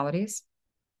modalities.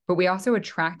 But we also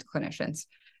attract clinicians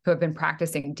who have been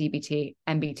practicing DBT,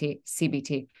 MBT,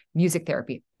 CBT, music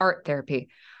therapy, art therapy,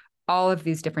 all of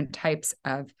these different types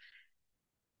of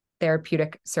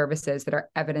therapeutic services that are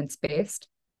evidence-based,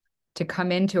 to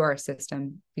come into our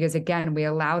system, because again, we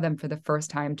allow them for the first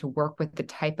time to work with the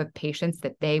type of patients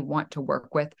that they want to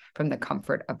work with from the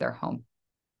comfort of their home.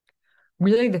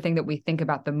 Really, the thing that we think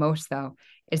about the most, though,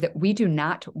 is that we do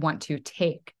not want to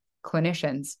take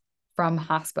clinicians from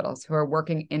hospitals who are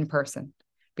working in person,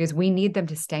 because we need them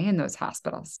to stay in those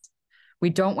hospitals. We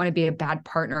don't want to be a bad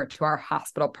partner to our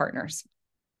hospital partners.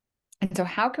 And so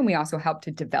how can we also help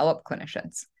to develop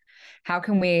clinicians? How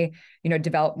can we,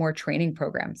 develop more training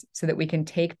programs so that we can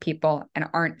take people and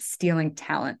aren't stealing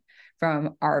talent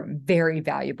from our very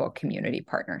valuable community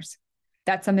partners?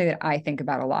 that's something that I think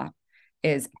about a lot,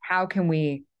 is how can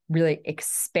we really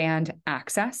expand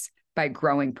access by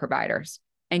growing providers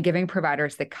and giving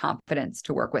providers the confidence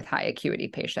to work with high acuity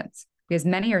patients, because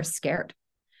many are scared.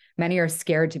 Many are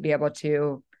scared to be able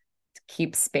to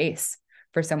keep space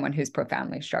for someone who's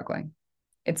profoundly struggling.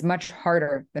 It's much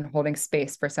harder than holding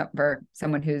space for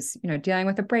someone who's, dealing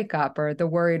with a breakup or the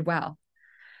worried well.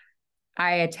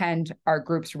 I attend our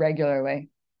groups regularly,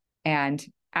 and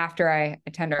after I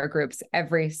attend our groups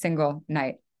every single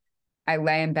night, I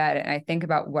lay in bed and I think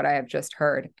about what I have just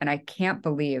heard. And I can't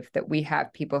believe that we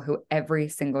have people who every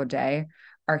single day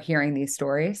are hearing these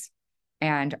stories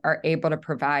and are able to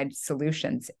provide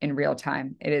solutions in real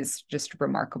time. It is just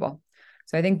remarkable.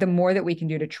 So I think the more that we can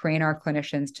do to train our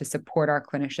clinicians, to support our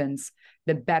clinicians,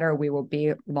 the better we will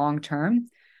be long term.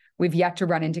 We've yet to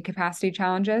run into capacity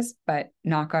challenges, but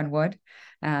knock on wood,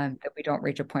 that we don't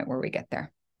reach a point where we get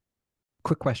there.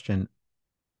 Quick question.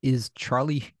 Is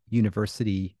Charlie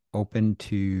University open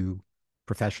to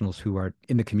professionals who are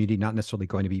in the community, not necessarily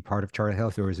going to be part of Charlie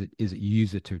Health, or is it you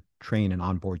use it to train and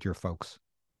onboard your folks?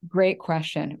 Great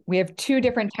question. We have two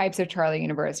different types of Charlie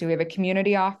University. We have a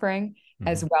community offering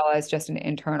as well as just an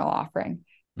internal offering.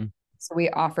 So we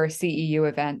offer CEU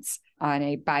events on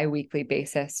a bi-weekly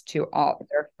basis to all.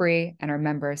 They're free and are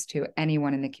members to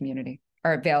anyone in the community,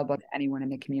 or available to anyone in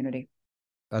the community.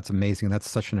 That's amazing.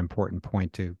 That's such an important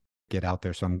point to get out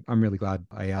there. So I'm really glad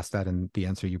I asked that and the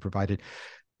answer you provided.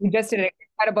 We just did an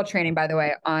incredible training, by the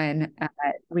way, on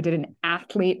we did an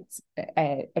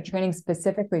a training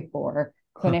specifically for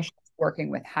clinicians working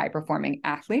with high performing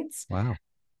athletes. Wow.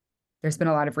 There's been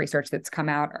a lot of research that's come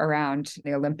out around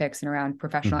the Olympics and around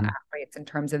professional athletes in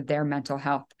terms of their mental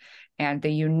health and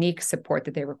the unique support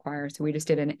that they require. So we just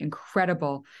did an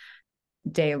incredible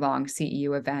day-long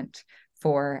CEU event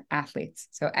for athletes.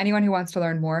 So anyone who wants to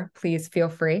learn more, please feel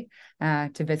free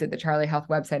to visit the Charlie Health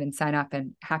website and sign up,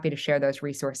 and happy to share those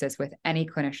resources with any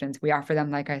clinicians. We offer them,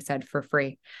 like I said, for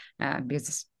free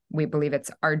because we believe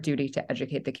it's our duty to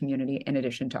educate the community in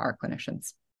addition to our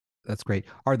clinicians. That's great.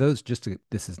 Are those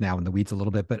this is now in the weeds a little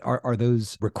bit, but are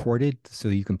those recorded so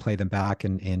you can play them back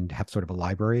and have sort of a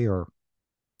library, or?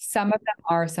 Some of them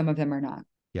are, some of them are not.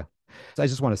 Yeah. So I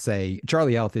just want to say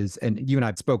Charlie Health is, and you and I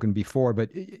have spoken before, but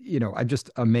I'm just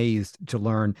amazed to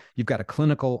learn you've got a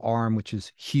clinical arm, which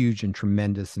is huge and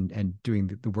tremendous and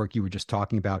doing the work you were just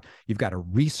talking about. You've got a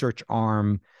research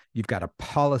arm, you've got a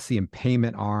policy and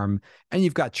payment arm, and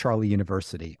you've got Charlie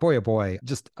University. Boy, oh boy,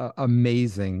 just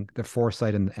amazing, the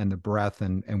foresight and the breadth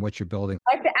and what you're building.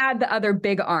 I'd like to add the other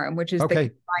big arm, which is the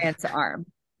compliance arm.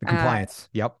 The compliance,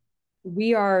 yep.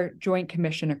 We are Joint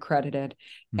Commission accredited,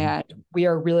 and we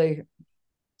are really,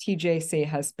 TJC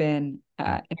has been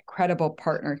an incredible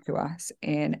partner to us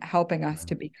in helping us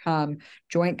to become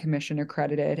Joint Commission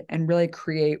accredited and really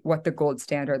create what the gold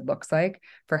standard looks like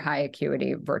for high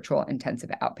acuity virtual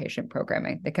intensive outpatient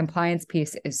programming. The compliance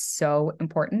piece is so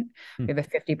important. We have a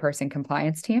 50-person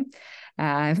compliance team.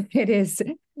 That is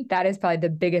probably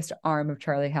the biggest arm of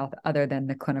Charlie Health other than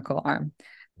the clinical arm.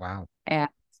 Wow. And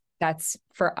that's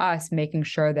for us, making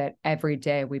sure that every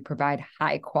day we provide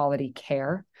high quality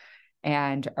care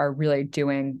and are really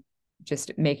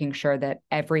just making sure that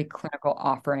every clinical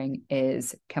offering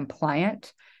is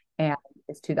compliant and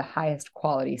is to the highest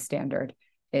quality standard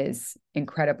is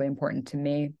incredibly important to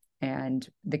me. And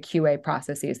the QA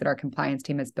processes that our compliance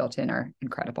team has built in are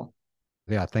incredible.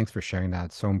 Yeah, thanks for sharing that.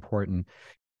 It's so important.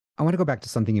 I want to go back to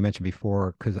something you mentioned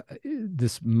before, because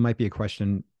this might be a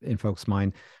question in folks'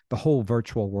 mind. The whole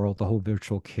virtual world, the whole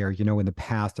virtual care, in the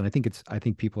past, and I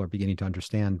think people are beginning to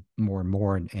understand more and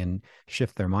more and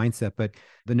shift their mindset. But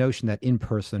the notion that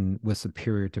in-person was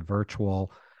superior to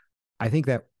virtual, I think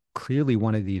that clearly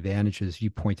one of the advantages you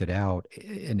pointed out,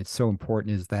 and it's so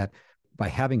important, is that by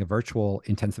having a virtual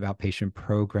intensive outpatient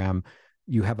program,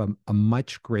 you have a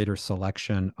much greater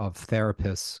selection of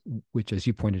therapists, which, as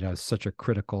you pointed out, is such a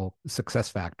critical success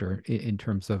factor in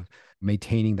terms of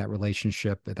maintaining that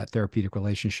relationship, that therapeutic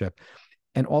relationship,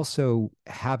 and also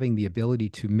having the ability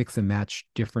to mix and match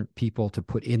different people to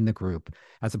put in the group,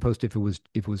 as opposed to if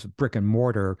it was brick and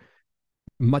mortar,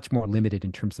 much more limited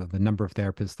in terms of the number of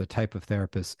therapists, the type of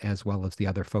therapists, as well as the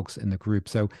other folks in the group.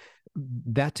 So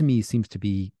that to me seems to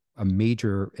be a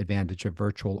major advantage of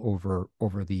virtual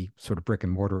over the sort of brick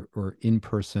and mortar or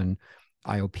in-person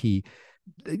IOP.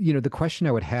 The question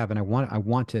I would have, and I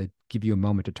want to give you a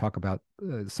moment to talk about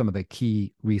some of the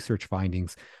key research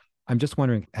findings. I'm just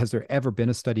wondering, has there ever been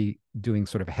a study doing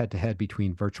sort of head-to-head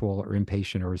between virtual or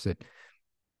inpatient, or is it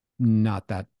not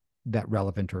that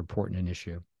relevant or important an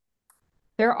issue?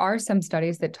 There are some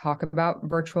studies that talk about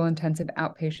virtual intensive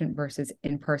outpatient versus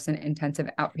in-person intensive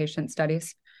outpatient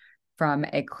studies. from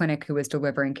a clinic who was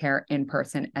delivering care in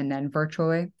person and then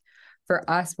virtually. For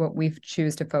us, what we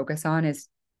choose to focus on is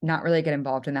not really get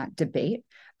involved in that debate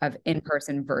of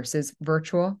in-person versus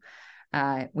virtual.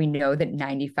 We know that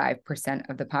 95%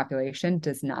 of the population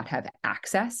does not have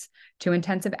access to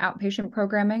intensive outpatient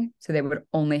programming, so they would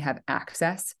only have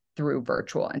access through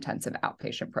virtual intensive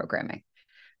outpatient programming.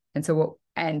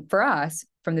 And for us,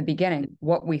 from the beginning,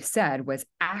 what we said was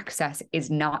access is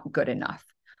not good enough.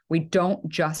 We don't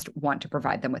just want to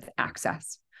provide them with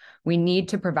access. We need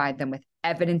to provide them with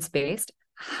evidence-based,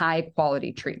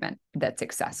 high-quality treatment that's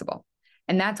accessible.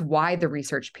 And that's why the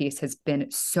research piece has been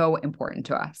so important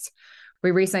to us.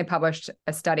 We recently published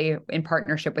a study in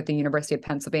partnership with the University of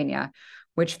Pennsylvania,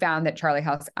 which found that Charlie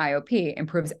Health's IOP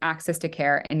improves access to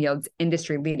care and yields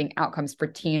industry-leading outcomes for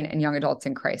teen and young adults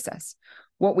in crisis.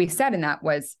 What we said in that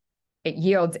was it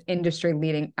yields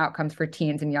industry-leading outcomes for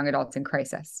teens and young adults in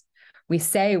crisis. We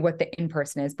say what the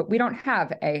in-person is, but we don't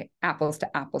have a apples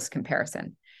to apples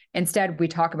comparison. Instead, we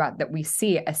talk about that we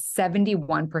see a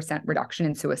 71% reduction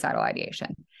in suicidal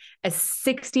ideation, a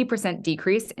 60%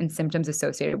 decrease in symptoms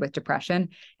associated with depression,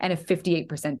 and a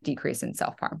 58% decrease in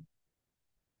self-harm.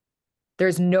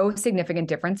 There's no significant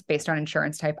difference based on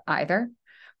insurance type either,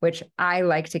 which I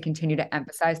like to continue to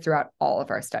emphasize throughout all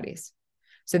of our studies,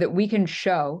 so that we can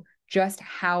show just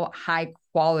how high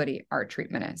quality our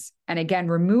treatment is. And again,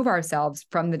 remove ourselves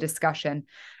from the discussion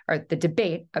or the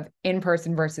debate of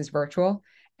in-person versus virtual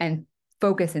and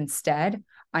focus instead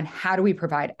on how do we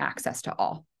provide access to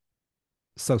all.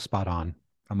 So spot on.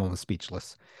 I'm almost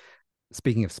speechless.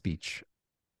 Speaking of speech,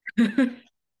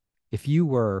 if you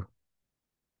were,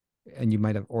 and you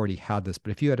might have already had this,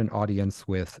 but if you had an audience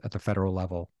with, at the federal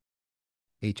level,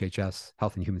 HHS,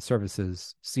 Health and Human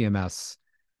Services, CMS,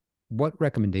 what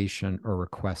recommendation or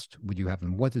request would you have?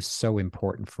 And what is so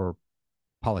important for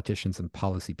politicians and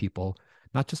policy people,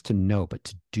 not just to know, but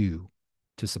to do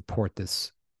to support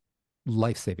this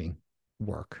life-saving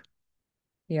work?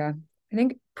 Yeah, I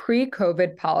think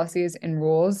pre-COVID policies and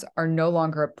rules are no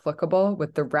longer applicable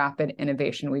with the rapid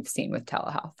innovation we've seen with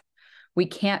telehealth. We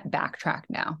can't backtrack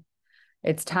now.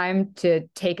 It's time to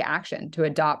take action to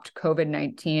adopt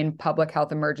COVID-19 public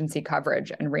health emergency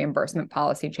coverage and reimbursement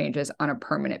policy changes on a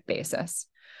permanent basis.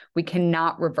 We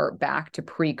cannot revert back to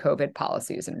pre-COVID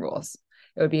policies and rules.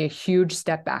 It would be a huge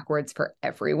step backwards for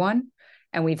everyone.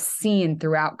 And we've seen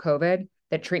throughout COVID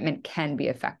that treatment can be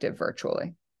effective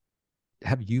virtually.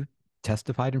 Have you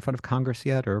testified in front of Congress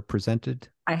yet or presented?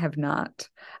 I have not.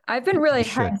 I've been really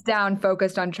heads down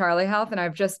focused on Charlie Health, and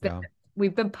I've just been,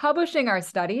 we've been publishing our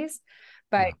studies,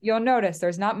 but you'll notice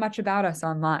there's not much about us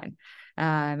online.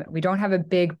 We don't have a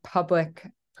big public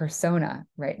persona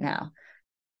right now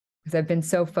because I've been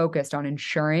so focused on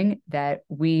ensuring that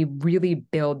we really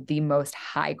build the most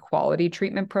high quality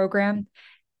treatment program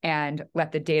and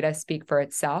let the data speak for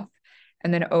itself.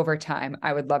 And then over time,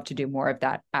 I would love to do more of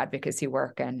that advocacy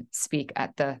work and speak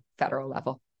at the federal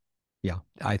level. Yeah,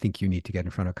 I think you need to get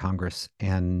in front of Congress.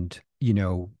 And, you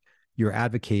know, you're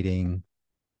advocating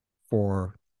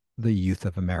for the youth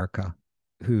of America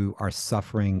who are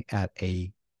suffering at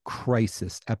a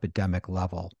crisis epidemic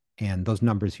level. And those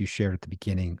numbers you shared at the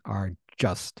beginning are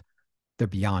just, they're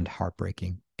beyond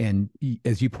heartbreaking. And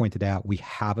as you pointed out, we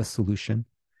have a solution,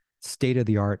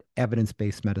 state-of-the-art,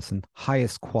 evidence-based medicine,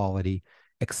 highest quality,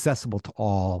 accessible to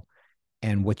all.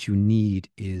 And what you need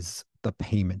is the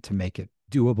payment to make it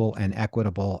doable and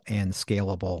equitable and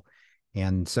scalable.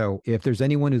 And so if there's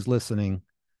anyone who's listening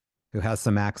who has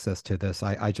some access to this,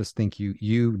 I just think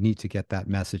you need to get that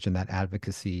message and that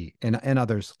advocacy, and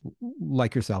others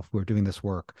like yourself who are doing this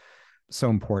work. So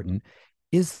important.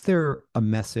 Is there a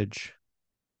message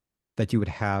that you would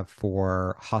have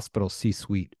for hospital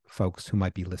C-suite folks who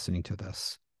might be listening to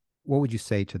this? What would you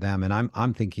say to them? And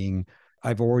I'm thinking,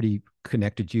 I've already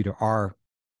connected you to our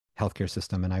healthcare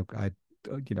system, and I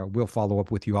we'll follow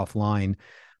up with you offline.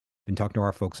 Been talking to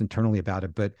our folks internally about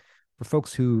it, but for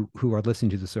folks who are listening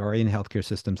to this or are in healthcare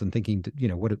systems and thinking,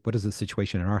 what is the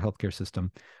situation in our healthcare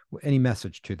system? Any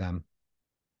message to them?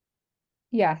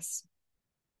 Yes.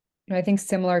 I think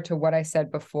similar to what I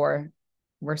said before,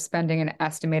 we're spending an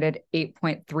estimated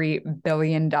 $8.3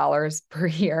 billion per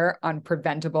year on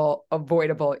preventable,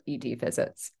 avoidable ED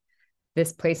visits.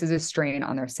 This places a strain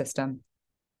on their system.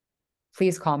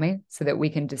 Please call me so that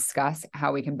we can discuss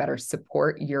how we can better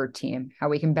support your team, how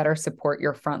we can better support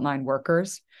your frontline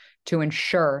workers to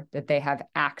ensure that they have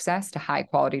access to high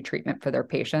quality treatment for their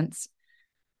patients.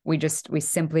 We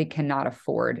simply cannot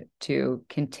afford to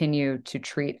continue to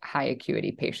treat high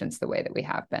acuity patients the way that we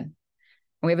have been.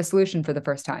 And we have a solution for the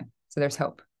first time. So there's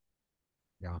hope.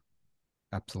 Yeah,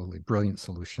 absolutely. Brilliant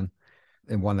solution.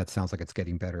 And one that sounds like it's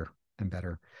getting better and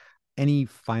better. Any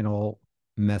final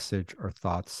message or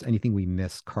thoughts, anything we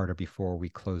missed, Carter, before we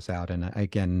close out? And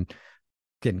again,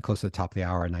 getting close to the top of the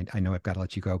hour, and I know I've got to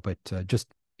let you go, but just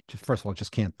first of all,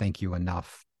 just can't thank you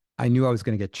enough. I knew I was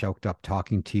going to get choked up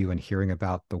talking to you and hearing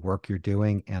about the work you're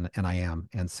doing, and I am.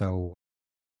 And so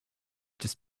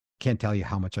just can't tell you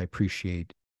how much I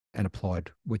appreciate and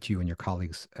applaud what you and your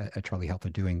colleagues at Charlie Health are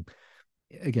doing.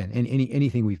 Again,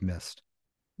 anything we've missed.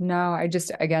 No,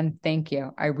 again, thank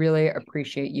you. I really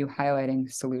appreciate you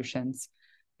highlighting solutions.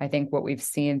 I think what we've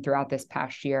seen throughout this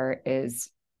past year is,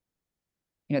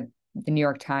 the New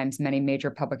York Times, many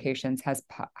major publications has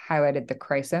highlighted the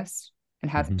crisis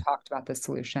and hasn't talked about the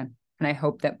solution. And I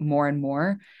hope that more and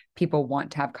more people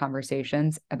want to have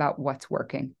conversations about what's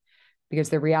working, because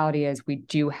the reality is we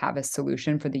do have a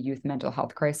solution for the youth mental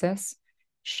health crisis.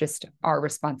 It's just our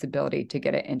responsibility to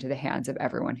get it into the hands of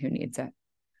everyone who needs it.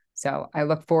 So I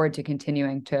look forward to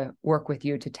continuing to work with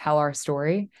you to tell our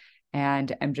story.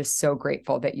 And I'm just so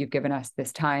grateful that you've given us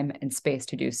this time and space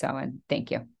to do so. And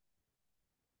thank you.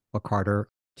 Well, Carter,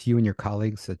 to you and your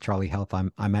colleagues at Charlie Health,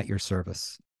 I'm at your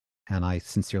service, and I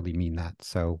sincerely mean that.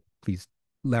 So please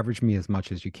leverage me as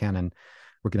much as you can, and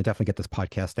we're going to definitely get this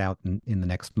podcast out in the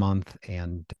next month.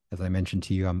 And as I mentioned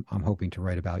to you, I'm hoping to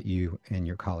write about you and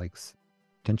your colleagues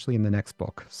potentially in the next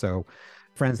book. So,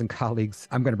 friends and colleagues,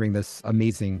 I'm going to bring this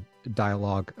amazing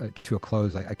dialogue to a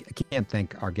close. I can't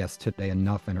thank our guest today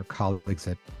enough and her colleagues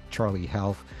at Charlie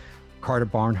Health. Carter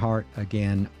Barnhart,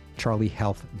 again,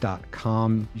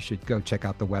 charliehealth.com. You should go check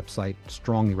out the website.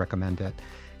 Strongly recommend it.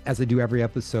 As I do every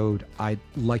episode, I'd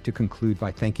like to conclude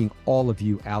by thanking all of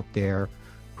you out there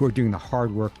who are doing the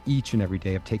hard work each and every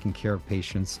day of taking care of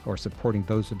patients or supporting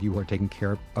those of you who are taking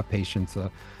care of patients.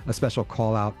 A special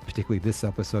call out, particularly this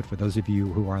episode, for those of you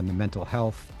who are in the mental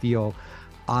health field.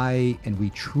 We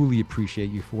truly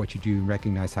appreciate you for what you do and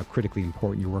recognize how critically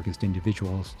important your work is to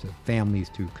individuals, to families,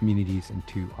 to communities, and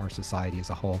to our society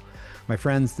as a whole. My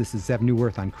friends, this is Zev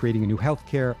Newworth on Creating a New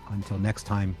Healthcare. Until next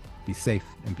time, be safe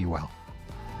and be well.